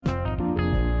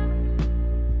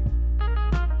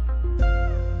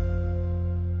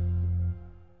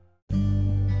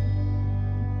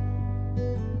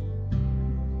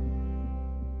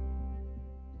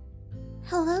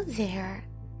Hello there,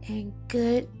 and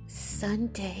good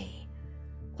Sunday.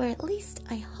 Or at least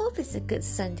I hope it's a good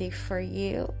Sunday for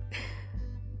you.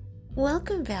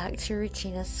 Welcome back to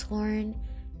Regina Sworn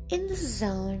in the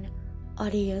Zone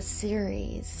audio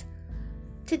series.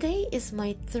 Today is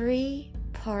my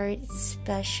 3-part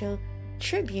special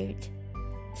tribute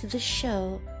to the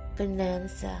show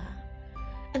Bonanza.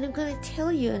 And I'm going to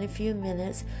tell you in a few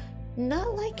minutes,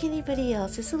 not like anybody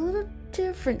else, it's a little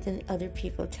different than other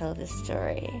people tell the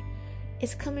story.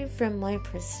 It's coming from my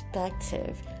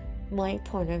perspective, my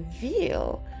point of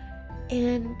view,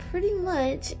 and pretty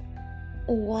much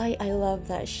why I love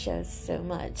that show so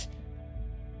much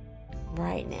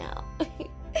right now.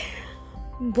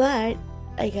 But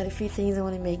I got a few things I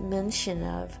want to make mention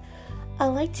of. I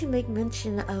like to make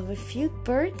mention of a few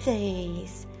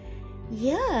birthdays.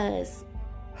 Yes,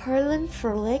 Harlan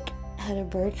Froelich had a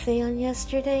birthday on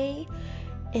yesterday,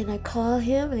 and I called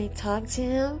him and I talked to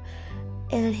him,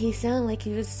 and he sounded like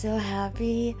he was so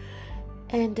happy.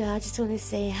 And I just want to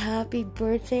say happy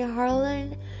birthday,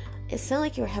 Harlan. It sounded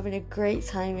like you were having a great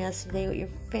time yesterday with your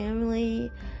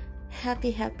family.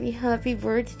 Happy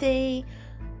birthday.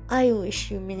 I wish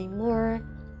you many more.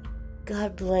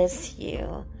 God bless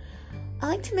you. I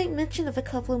like to make mention of a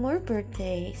couple of more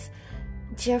birthdays.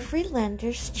 Jeffrey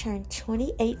Landers turned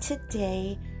 28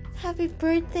 today. Happy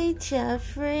birthday,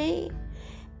 Jeffrey.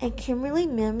 And Kimberly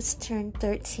Mims turned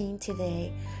 13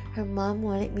 today. Her mom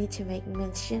wanted me to make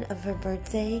mention of her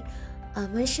birthday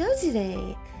on my show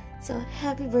today. So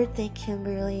happy birthday,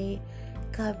 Kimberly.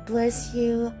 God bless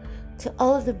you. To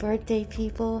all of the birthday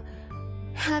people,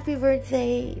 happy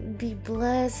birthday. Be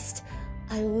blessed.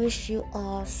 I wish you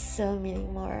all so many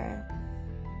more.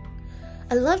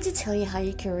 I'd love to tell you how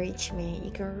you can reach me. You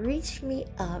can reach me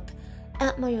up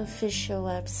at my official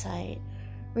website,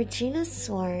 Regina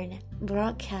Sworn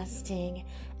Broadcasting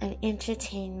and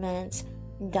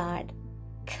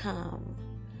Entertainment.com.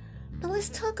 Now let's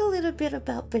talk a little bit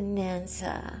about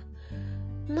Bonanza.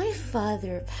 My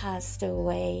father passed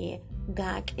away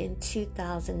back in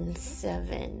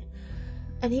 2007,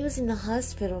 and he was in the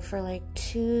hospital for like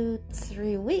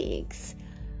 2-3 weeks.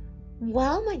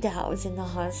 While my dad was in the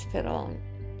hospital,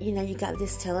 you got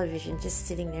this television just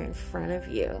sitting there in front of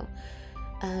you.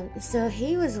 So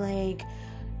he was like,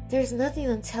 there's nothing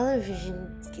on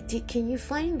television. Can you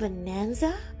find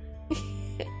Bonanza?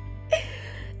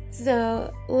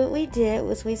 So what we did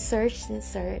was we searched,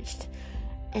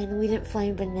 and we didn't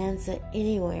find Bonanza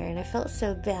anywhere. And I felt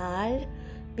so bad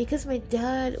because my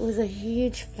dad was a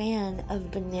huge fan of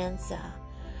Bonanza.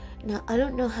 Now, I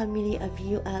don't know how many of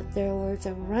you out there was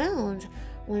around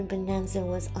when Bonanza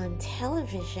was on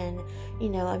television.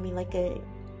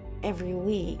 Every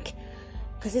week.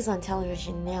 Because it's on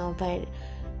television now, but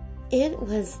it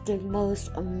was the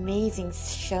most amazing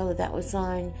show that was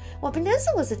on. Well,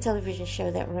 Bonanza was a television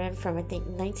show that ran from, I think,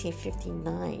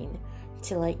 1959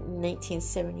 to like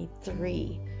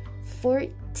 1973.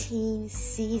 14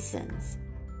 seasons.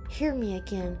 Hear me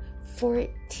again,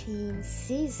 14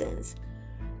 seasons.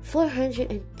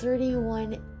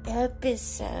 431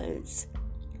 episodes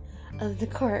of the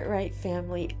Cartwright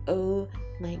family. Oh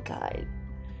my God.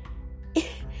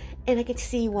 And I could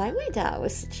see why my dad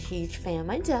was such a huge fan.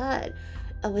 My dad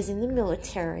was in the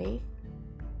military,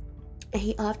 and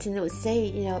he often would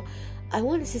say, I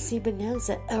wanted to see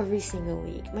Bonanza every single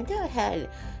week. My dad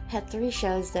had 3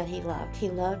 shows that he loved.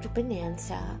 He loved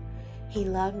Bonanza, he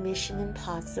loved Mission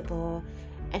Impossible,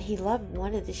 and he loved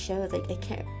one of the shows, I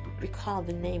can't recall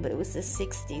the name, but it was the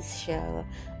 60s show.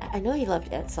 I know he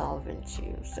loved Ed Sullivan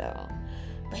too,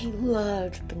 but he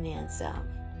loved Bonanza.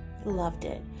 Loved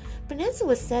it. Bonanza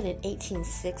was set in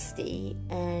 1860,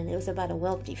 and it was about a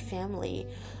wealthy family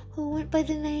who went by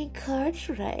the name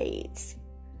Cartwright.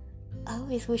 I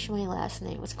always wish my last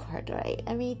name was Cartwright.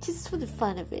 I mean, just for the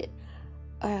fun of it.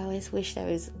 Or I always wished I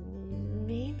was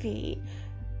maybe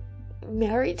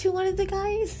married to one of the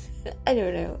guys. I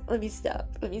don't know. Let me stop.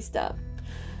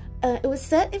 It was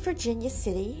set in Virginia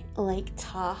City, Lake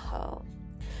Tahoe.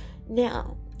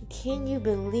 Now, can you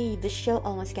believe the show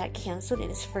almost got canceled in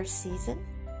its first season?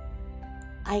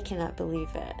 I cannot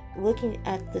believe it. Looking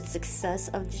at the success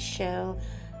of the show,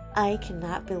 I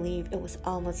cannot believe it was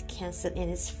almost canceled in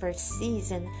its first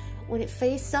season when it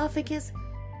faced off against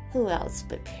who else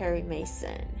but Perry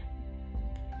Mason.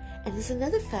 And there's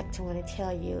another fact I want to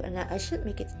tell you, and I shouldn't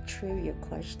make it a trivia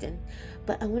question,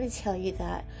 but I want to tell you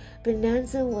that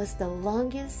Bonanza was the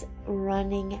longest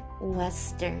running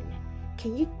Western.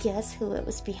 Can you guess who it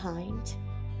was behind?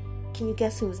 Can you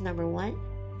guess who was number 1?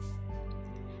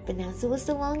 Bonanza was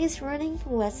the longest running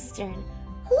Western.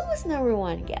 Who was number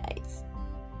 1, guys?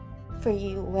 for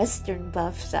you Western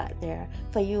buffs out there,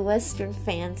 for you Western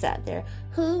fans out there,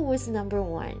 who was number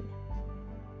one?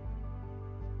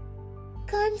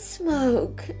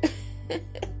 Gunsmoke.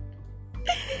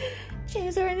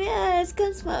 James Arness,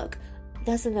 Gunsmoke.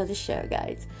 That's another show,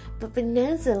 guys. But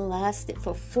Bonanza lasted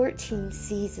for 14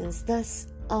 seasons. That's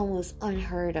almost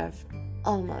unheard of.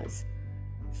 Almost.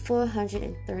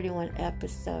 431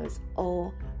 episodes.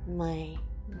 Oh my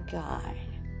God.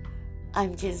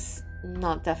 I'm just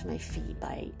knocked off my feet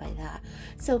by that.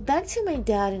 So back to my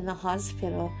dad in the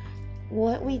hospital.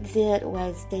 What we did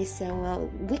was they said, well,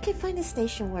 we can find a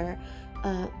station where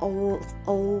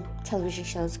old television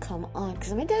shows come on,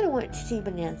 because my dad wanted to see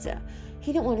Bonanza.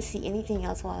 He didn't want to see anything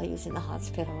else while he was in the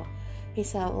hospital. He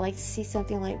said, I would like to see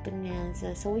something like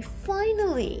Bonanza. So we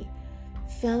finally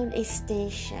found a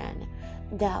station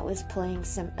that was playing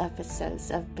some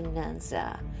episodes of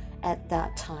Bonanza at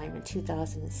that time in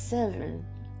 2007.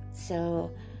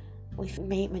 So we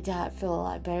made my dad feel a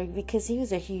lot better because he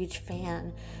was a huge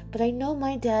fan. But I know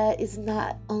my dad is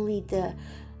not only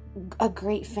a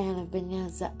great fan of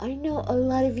Bonanza. I know a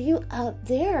lot of you out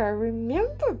there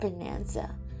remember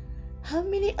Bonanza. How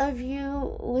many of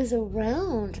you was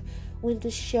around when the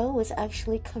show was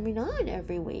actually coming on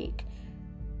every week?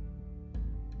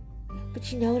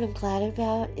 But you know what I'm glad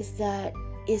about is that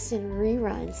it's in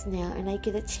reruns now, and I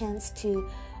get a chance to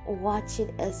watch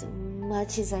it as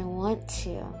much as I want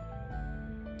to.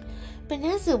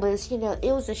 Bonanza was, it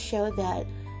was a show that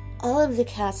all of the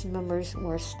cast members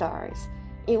were stars.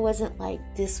 It wasn't like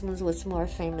this one was more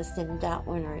famous than that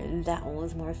one, or that one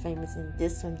was more famous than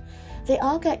this one. They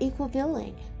all got equal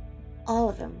billing. All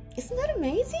of them. Isn't that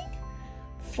amazing?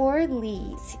 4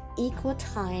 leads, equal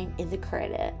time in the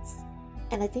credits.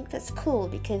 And I think that's cool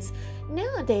because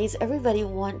nowadays everybody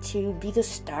wants to be the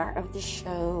star of the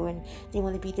show, and they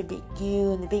want to be the big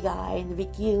U and the big I and the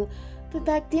big U. But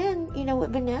back then,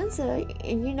 with Bonanza,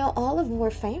 and all of them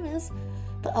were famous,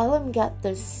 but all of them got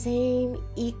the same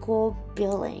equal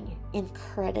billing in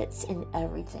credits and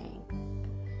everything.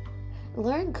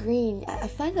 Lorne Greene, I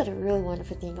find that a really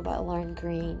wonderful thing about Lorne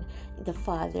Greene, the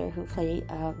father who played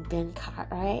Ben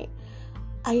Cartwright.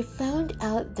 I found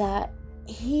out that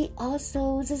he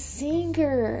also was a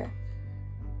singer.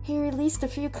 He released a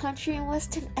few country and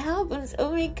western albums.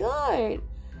 Oh my God.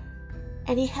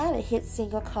 And he had a hit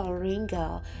single called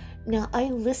Ringo. Now, I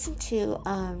listened to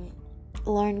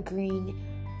Lorne Greene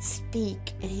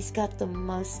speak, and he's got the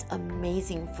most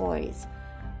amazing voice.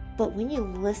 But when you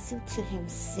listen to him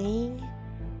sing,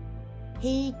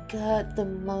 he got the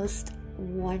most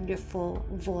wonderful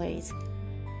voice.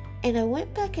 And I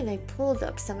went back and I pulled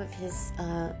up some of his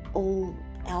old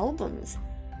albums.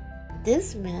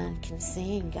 This man can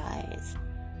sing, guys.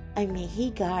 I mean,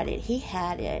 he got it. He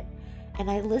had it. And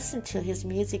I listen to his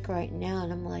music right now,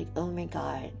 and I'm like, oh my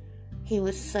God. He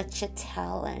was such a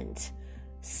talent.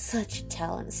 Such a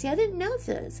talent. See, I didn't know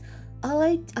this. All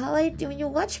I do when you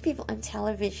watch people on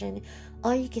television,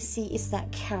 all you can see is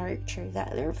that character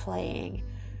that they're playing.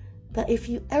 But if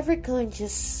you ever go and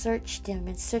just search them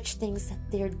and search things that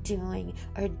they're doing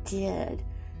or did,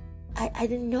 I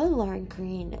didn't know Lorne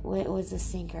Greene was a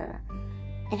singer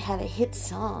and had a hit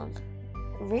song.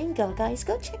 Ringo, guys,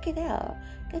 go check it out.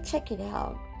 Go check it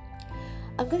out.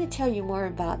 I'm going to tell you more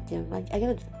about them. I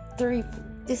got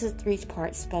this is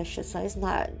 3-part special, so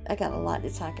I got a lot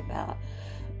to talk about.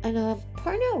 And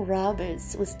Parnell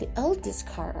Roberts was the eldest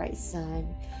Cartwright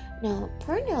son. Now,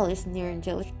 Parnell is near and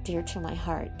dear to my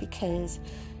heart because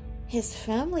his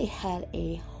family had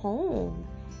a home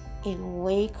in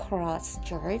Waycross,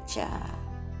 Georgia.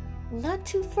 Not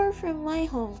too far from my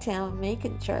hometown,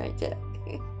 Macon, Georgia.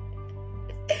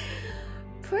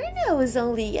 Parnell was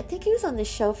I think he was on the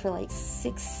show for like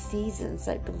 6 seasons,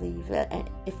 I believe.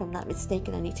 If I'm not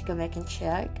mistaken, I need to go back and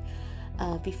check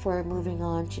before moving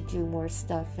on to do more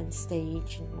stuff and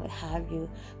stage and what have you.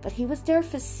 But he was there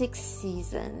for 6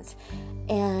 seasons,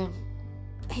 and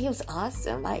he was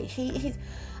awesome. I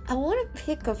want to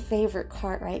pick a favorite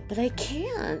Cartwright, but I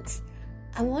can't.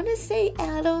 I want to say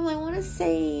Adam. I want to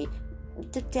say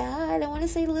the dad. I want to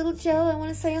say Little Joe. I want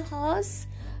to say Hoss.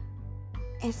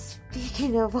 And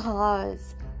speaking of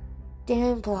Hoss,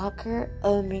 Dan Blocker,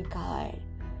 oh my God.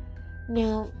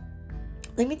 Now,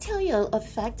 let me tell you a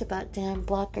fact about Dan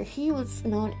Blocker. He was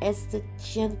known as the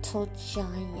Gentle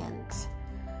Giant.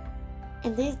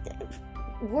 And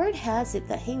word has it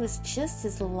that he was just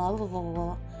as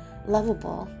lovable,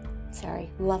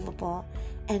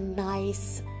 and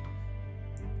nice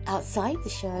outside the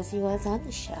show as he was on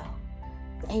the show.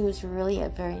 He was really a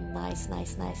very nice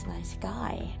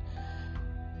guy.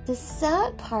 The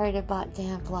sad part about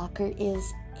Dan Blocker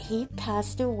is he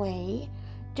passed away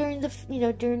during the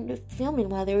filming,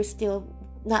 while they were still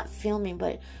not filming,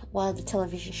 but while the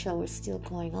television show was still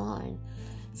going on.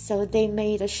 So they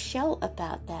made a show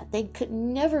about that. They could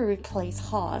never replace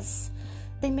Hoss.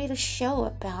 They made a show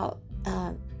about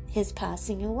his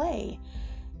passing away.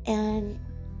 And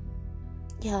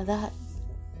yeah,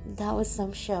 that was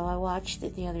some show. I watched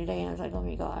it the other day and I was like, oh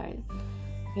my god.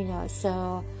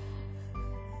 So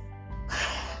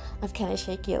I'm kind of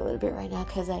shaky a little bit right now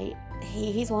because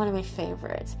he's one of my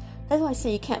favorites. That's why I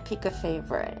say you can't pick a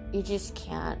favorite. You just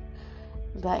can't.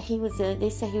 But they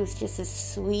say he was just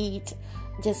as sweet,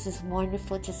 just as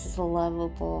wonderful, just as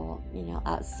lovable,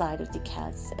 outside of the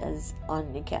cast as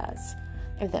on the cast,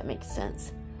 if that makes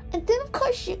sense. And then, of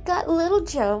course, you got Little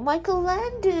Joe, Michael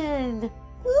Landon.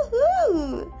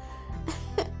 Woohoo!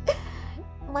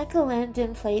 Michael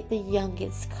Landon played the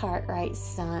youngest Cartwright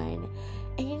son.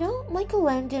 And Michael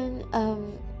Landon,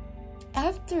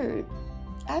 after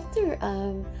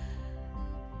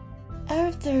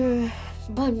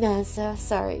Bonanza,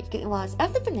 getting lost.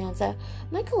 After Bonanza,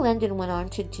 Michael Landon went on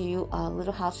to do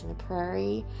Little House on the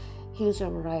Prairie. He was a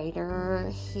writer.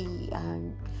 He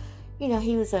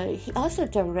also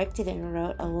directed and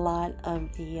wrote a lot of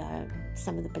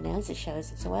some of the Bonanza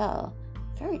shows as well.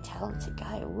 Very talented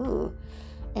guy, woo.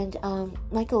 And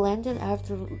Michael Landon,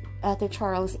 after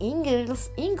Charles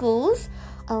Ingalls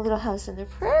on Little House on the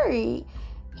Prairie,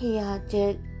 he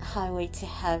did Highway to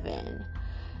Heaven.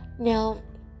 Now,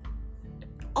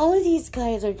 all of these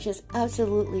guys are just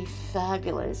absolutely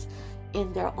fabulous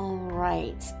in their own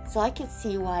right. So I can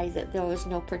see why that there was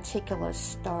no particular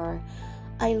star.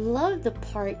 I love the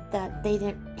part that they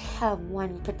didn't have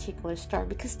one particular star,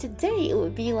 because today it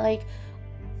would be like,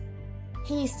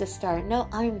 he's the star, no,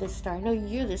 I'm the star, no,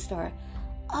 you're the star.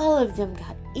 All of them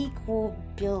got equal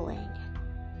billing.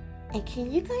 And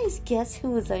can you guys guess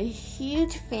who was a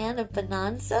huge fan of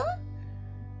Bonanza?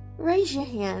 Raise your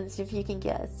hands if you can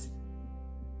guess.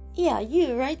 Yeah,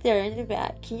 you right there in the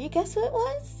back. Can you guess who it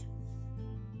was?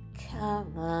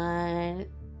 Come on.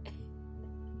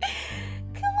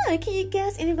 Come on, can you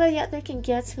guess? Anybody out there can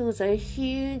guess who was a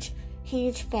huge,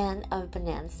 huge fan of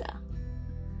Bonanza?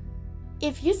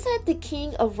 If you said the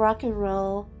king of rock and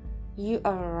roll, you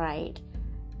are right.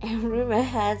 And rumor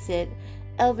has it,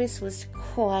 Elvis was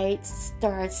quite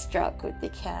starstruck with the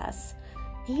cast.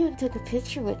 He even took a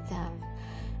picture with them.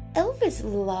 Elvis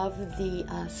loved the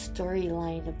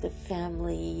storyline of the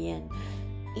family, and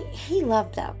he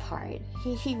loved that part.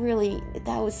 He really,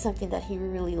 that was something that he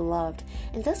really loved,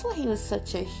 and that's why he was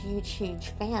such a huge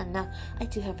fan. Now, I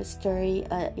do have a story,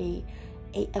 a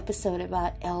episode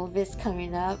about Elvis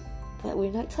coming up, but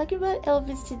we're not talking about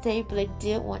Elvis today. But I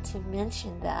did want to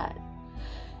mention that.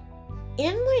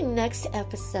 In my next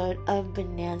episode of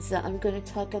Bonanza, I'm going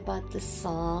to talk about the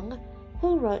song,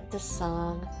 who wrote the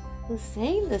song, who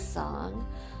sang the song.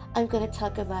 I'm going to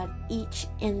talk about each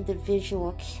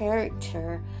individual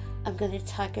character. I'm going to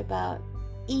talk about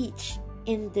each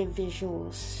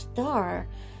individual star,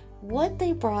 what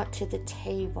they brought to the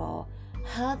table,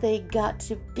 how they got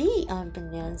to be on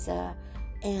Bonanza,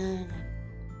 and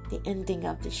the ending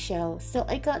of the show. So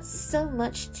I got so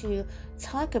much to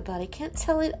talk about. I can't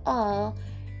tell it all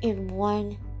in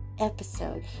one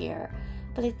episode here,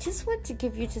 but I just want to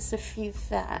give you just a few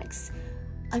facts.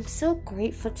 I'm so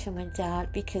grateful to my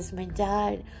dad, because my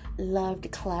dad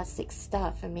loved classic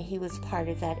stuff. I mean, he was part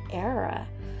of that era.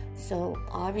 So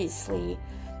obviously,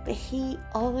 but he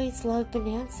always loved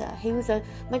Bonanza.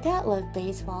 My dad loved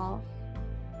baseball,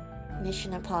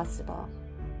 Mission Impossible,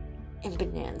 and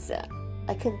Bonanza.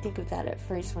 I couldn't think of that at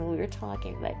first when we were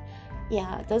talking, but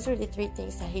yeah, those are the three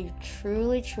things that he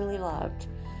truly, truly loved.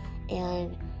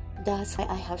 And that's why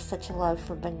I have such a love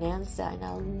for Bonanza. And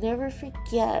I'll never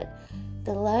forget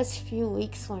the last few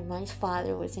weeks when my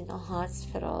father was in the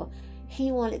hospital.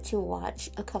 He wanted to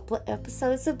watch a couple of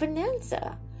episodes of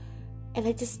Bonanza. And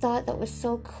I just thought that was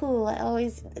so cool.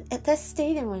 That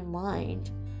stayed in my mind.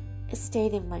 It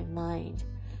stayed in my mind.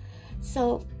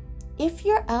 So, if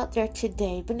you're out there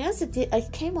today, Bonanza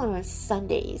came on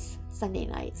Sunday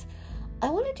nights. I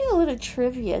want to do a little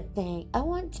trivia thing. I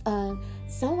want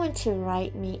someone to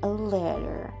write me a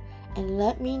letter and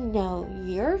let me know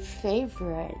your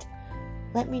favorite.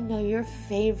 Let me know your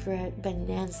favorite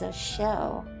Bonanza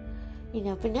show.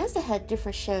 Bonanza had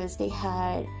different shows. They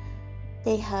had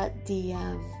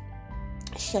the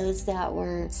shows that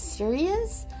were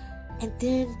serious, and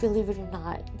then, believe it or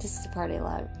not, this is the part I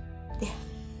love.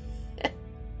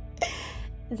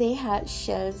 They had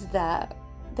shows that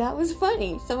was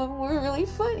funny. Some of them were really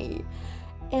funny.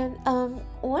 And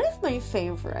one of my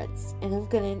favorites, and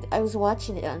I was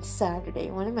watching it on Saturday,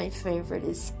 one of my favorite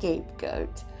is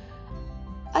Scapegoat.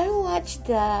 I watched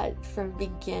that from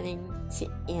beginning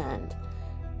to end.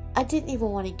 I didn't even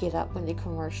want to get up when the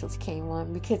commercials came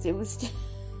on because it was just,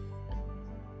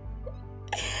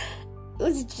 it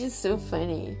was just so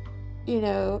funny, you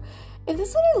know. And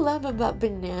that's what I love about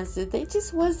Bonanza. They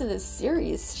just wasn't a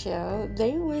serious show.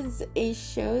 They was a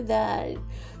show that,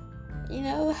 you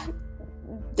know,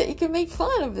 they can make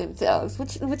fun of themselves,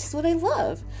 which is what I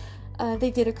love.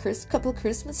 They did a couple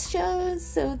Christmas shows,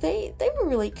 so they were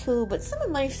really cool. But some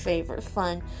of my favorite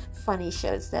funny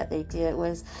shows that they did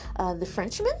was The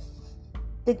Frenchman,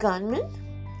 The Gunman,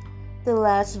 The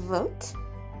Last Vote,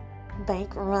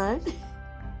 Bank Run,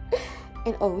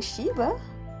 and Oh Sheba.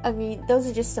 I mean, those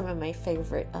are just some of my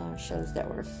favorite shows that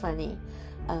were funny.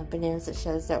 Bonanza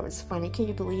shows that was funny. Can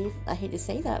you believe? I hate to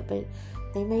say that, but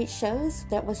they made shows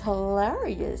that was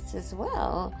hilarious as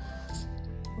well.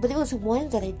 But there was one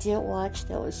that I did watch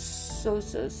that was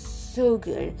so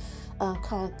good,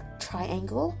 called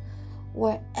Triangle,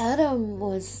 where Adam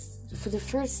was, for the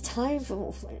first time,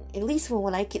 at least from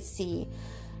what I could see,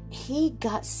 he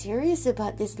got serious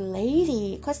about this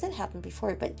lady. Of course, that happened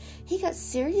before, but he got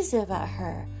serious about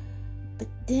her. But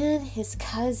then his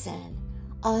cousin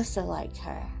also liked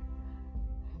her.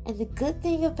 And the good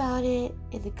thing about it,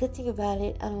 I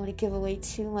don't want to give away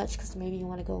too much because maybe you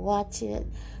want to go watch it.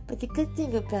 But the good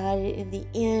thing about it, in the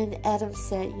end, Adam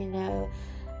said, you know,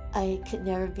 I could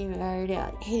never be married.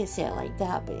 I hate to say it like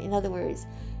that, but in other words,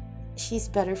 she's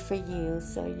better for you,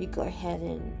 so you go ahead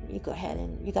and you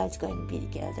guys go ahead and be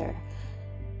together.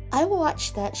 I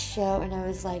watched that show and I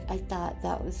was like, I thought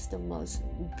that was the most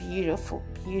beautiful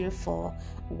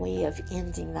way of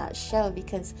ending that show,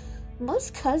 because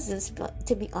most cousins,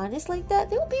 to be honest, like that,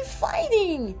 they'll be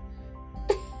fighting.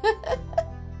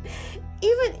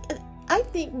 I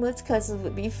think most cousins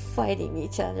would be fighting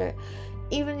each other.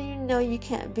 Even though you know you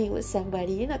can't be with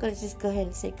somebody, you're not going to just go ahead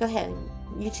and say, go ahead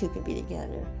and you two can be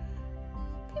together.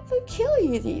 People kill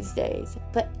you these days.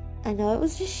 But I know it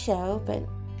was just show, but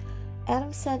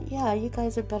Adam said, yeah, you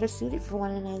guys are better suited for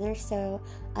one another, so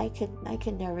I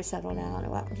could never settle down.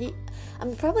 Well,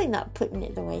 I'm probably not putting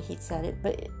it the way he said it,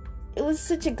 but it was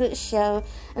such a good show.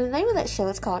 And the name of that show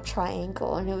is called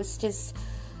Triangle, and it was just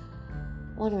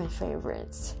one of my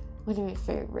favorites.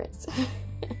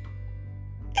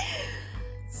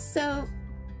 So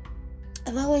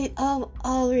I've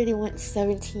already went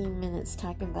 17 minutes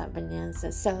talking about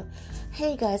Bonanza. So,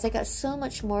 hey guys, I got so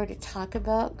much more to talk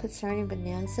about concerning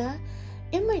Bonanza.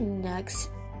 In my next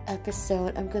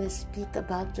episode, I'm going to speak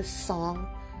about the song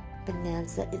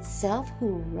Bonanza itself,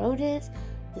 who wrote it,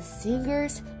 the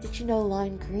singers. Did you know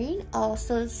Lon Green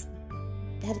also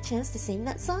had a chance to sing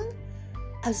that song?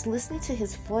 I was listening to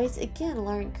his voice. Again,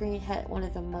 Lon Green had one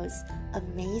of the most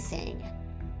amazing,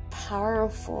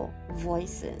 powerful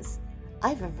voices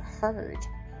I've ever heard.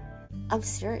 I'm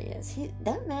serious.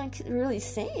 That man could really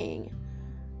sing.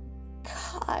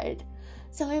 God.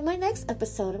 So in my next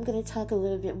episode, I'm going to talk a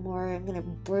little bit more. I'm going to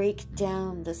break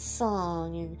down the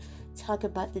song and talk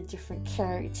about the different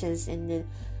characters and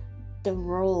the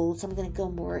roles. I'm going to go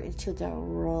more into the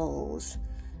roles.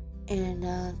 And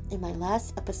in my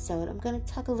last episode, I'm going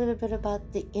to talk a little bit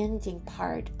about the ending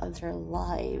part of their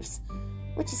lives,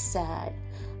 which is sad.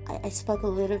 I spoke a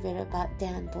little bit about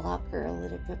Dan Blocker a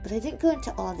little bit, but I didn't go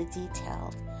into all the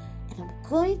details. And I'm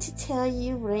going to tell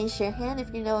you, raise your hand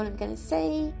if you know what I'm going to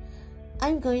say.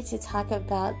 I'm going to talk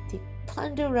about the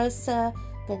Ponderosa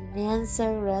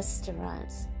Bonanza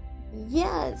restaurants.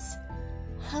 Yes!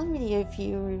 How many of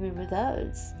you remember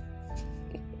those?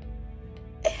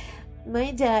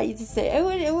 My dad used to say, I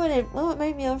want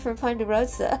my meal from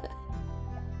Ponderosa.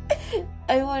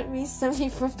 I want me something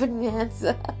from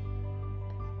Bonanza.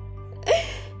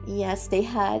 Yes, they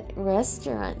had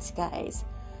restaurants, guys.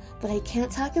 But I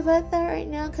can't talk about that right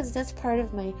now because that's part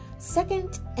of my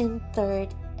second and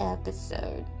third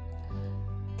episode.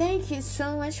 Thank you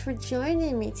so much for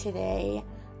joining me today.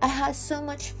 I had so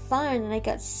much fun and I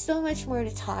got so much more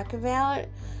to talk about.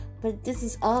 But this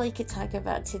is all I could talk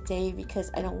about today because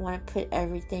I don't want to put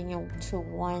everything into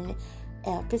one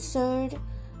episode.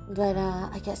 But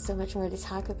I got so much more to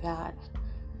talk about.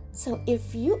 So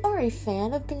if you are a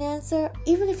fan of Bonanza,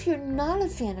 even if you're not a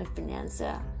fan of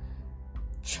Bonanza,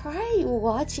 try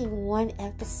watching one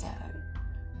episode.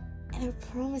 And I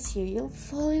promise you'll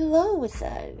fall in love with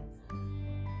it.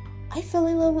 I fell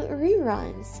in love with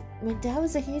reruns. My dad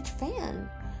was a huge fan.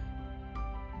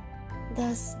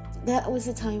 That was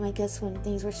a time, I guess, when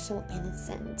things were so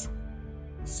innocent,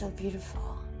 so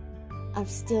beautiful. I'm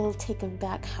still taken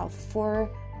back how 4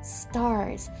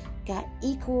 stars got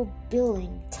equal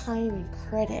billing, time, and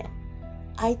credit.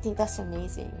 I think that's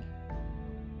amazing.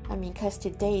 I mean, because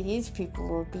today these people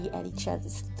will be at each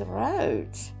other's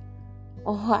throats.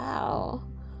 Wow.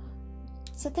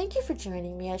 So thank you for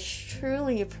joining me. I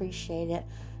truly appreciate it.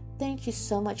 Thank you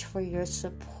so much for your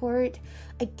support.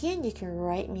 Again, you can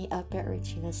write me up at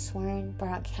Regina Swearing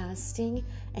Broadcasting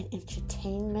and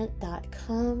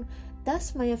Entertainment.com.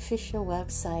 That's my official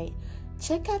website.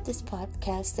 Check out this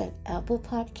podcast at Apple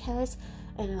Podcasts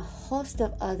and a host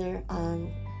of other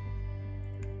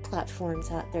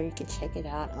platforms out there you can check it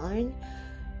out on.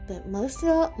 But most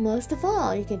of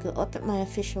all, you can go up at my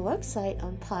official website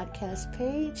on podcast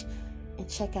page and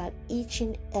check out each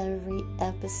and every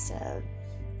episode.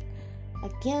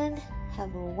 Again,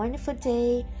 have a wonderful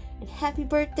day and happy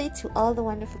birthday to all the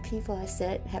wonderful people I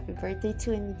said happy birthday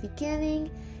to in the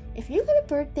beginning. If you got a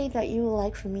birthday that you would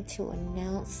like for me to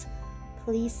announce,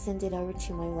 please send it over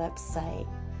to my website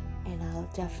and I'll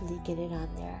definitely get it on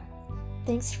there.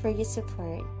 Thanks for your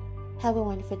support. Have a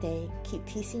wonderful day. Keep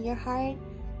peace in your heart.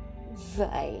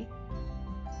 Bye.